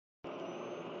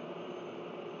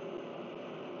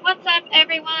What's up,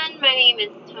 everyone? My name is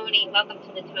Tony. Welcome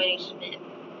to the Tony Schmidt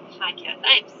podcast.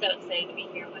 I am so excited to be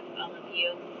here with all of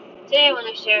you. Today, I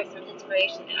want to share some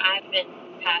inspiration that I've been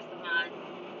passed on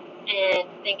and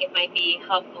think it might be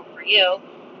helpful for you.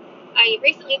 I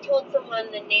recently told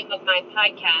someone the name of my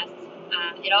podcast.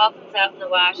 It all comes out in the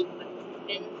wash, but the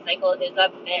spin cycle is a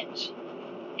bitch.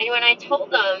 And when I told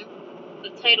them the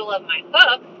title of my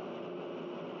book,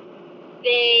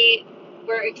 they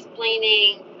were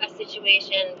explaining a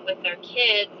situation with their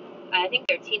kids. I think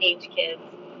they're teenage kids.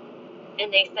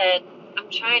 And they said, I'm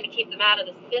trying to keep them out of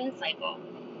the spin cycle.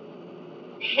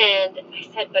 And I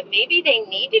said, but maybe they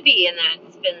need to be in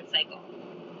that spin cycle.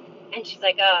 And she's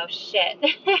like, oh, shit.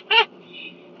 And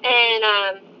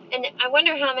I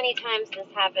wonder how many times this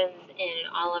happens in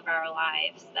all of our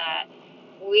lives, that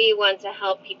we want to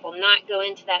help people not go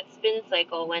into that spin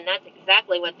cycle when that's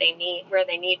exactly what they need, where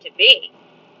they need to be.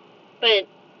 But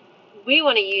we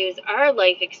want to use our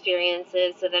life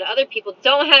experiences so that other people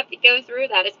don't have to go through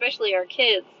that, especially our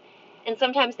kids. And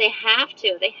sometimes they have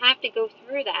to go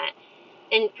through that.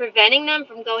 And preventing them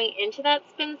from going into that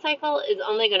spin cycle is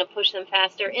only going to push them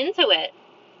faster into it.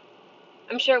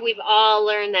 I'm sure we've all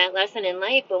learned that lesson in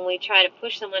life when we try to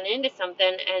push someone into something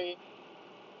and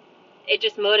it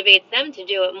just motivates them to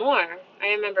do it more. I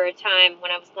remember a time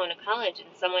when I was going to college and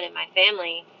someone in my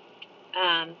family,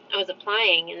 I was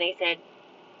applying, and they said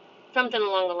something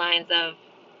along the lines of,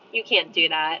 you can't do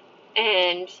that.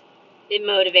 And it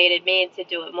motivated me to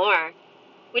do it more,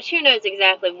 which who knows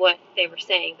exactly what they were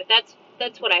saying, but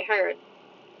that's what I heard.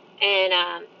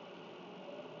 And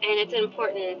it's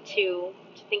important to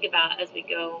think about as we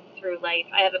go through life.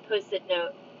 I have a post-it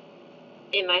note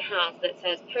in my house that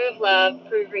says, prove love,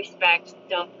 prove respect,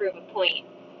 don't prove a point.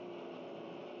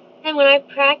 And when I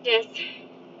practice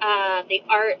the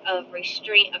art of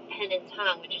restraint of pen and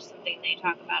tongue, which is something they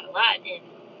talk about a lot in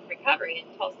recovery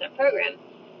in 12-step program,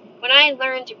 when I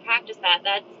learned to practice that,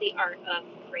 that's the art of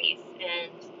grace.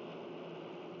 And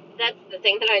that's the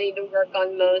thing that I need to work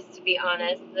on most, to be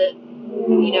honest.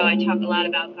 I talk a lot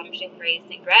about gumption, grace,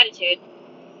 and gratitude.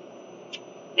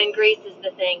 And grace is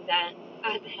the thing that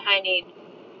I need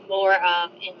more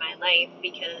of in my life,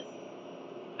 because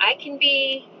I can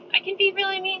be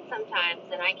really mean sometimes,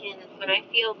 and when I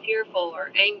feel fearful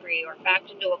or angry or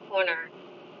backed into a corner,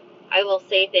 I will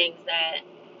say things that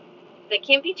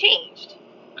can't be changed.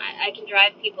 I can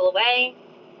drive people away.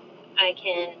 I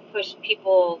can push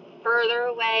people further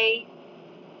away.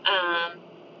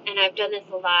 And I've done this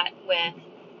a lot with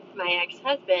my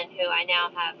ex-husband, who I now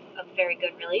have a very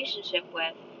good relationship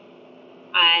with.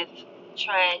 I've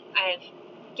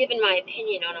given my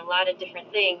opinion on a lot of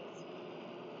different things.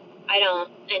 I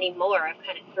don't anymore. I've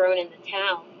kind of thrown in the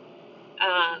towel.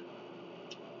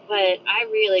 But I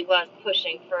really was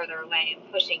pushing further away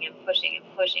and pushing and pushing and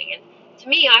pushing. And to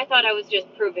me, I thought I was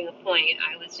just proving a point.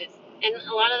 And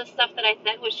a lot of the stuff that I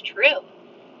said was true.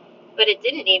 But it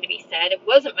didn't need to be said. It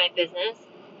wasn't my business.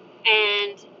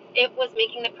 And it was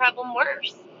making the problem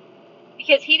worse.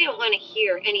 Because he didn't want to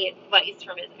hear any advice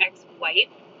from his ex-wife.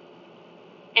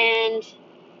 And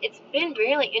it's been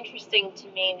really interesting to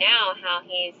me now how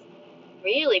he's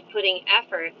really putting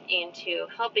effort into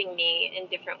helping me in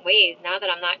different ways, now that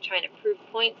I'm not trying to prove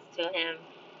points to him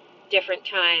different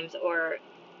times or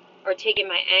taking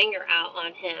my anger out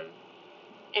on him.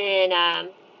 And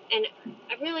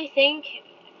I really think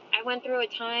I went through a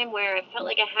time where I felt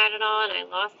like I had it all and I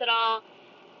lost it all,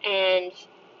 and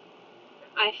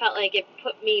I felt like it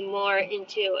put me more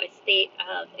into a state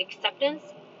of acceptance,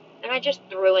 and I just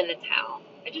threw in the towel.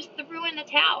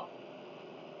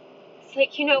 It's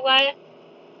like, you know what?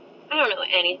 I don't know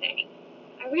anything.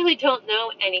 I really don't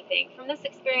know anything. From this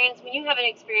experience, when you have an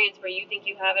experience where you think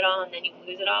you have it all and then you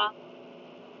lose it all,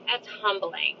 that's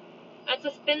humbling. That's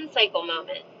a spin cycle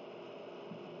moment.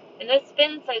 And those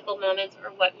spin cycle moments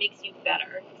are what makes you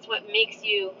better. It's what makes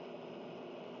you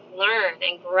learn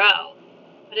and grow.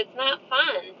 But it's not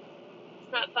fun.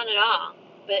 It's not fun at all.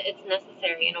 But it's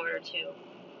necessary in order to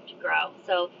grow.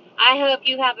 So I hope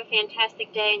you have a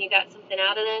fantastic day and you got something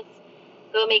out of this.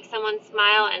 Go make someone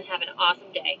smile and have an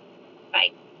awesome day.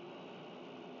 Bye.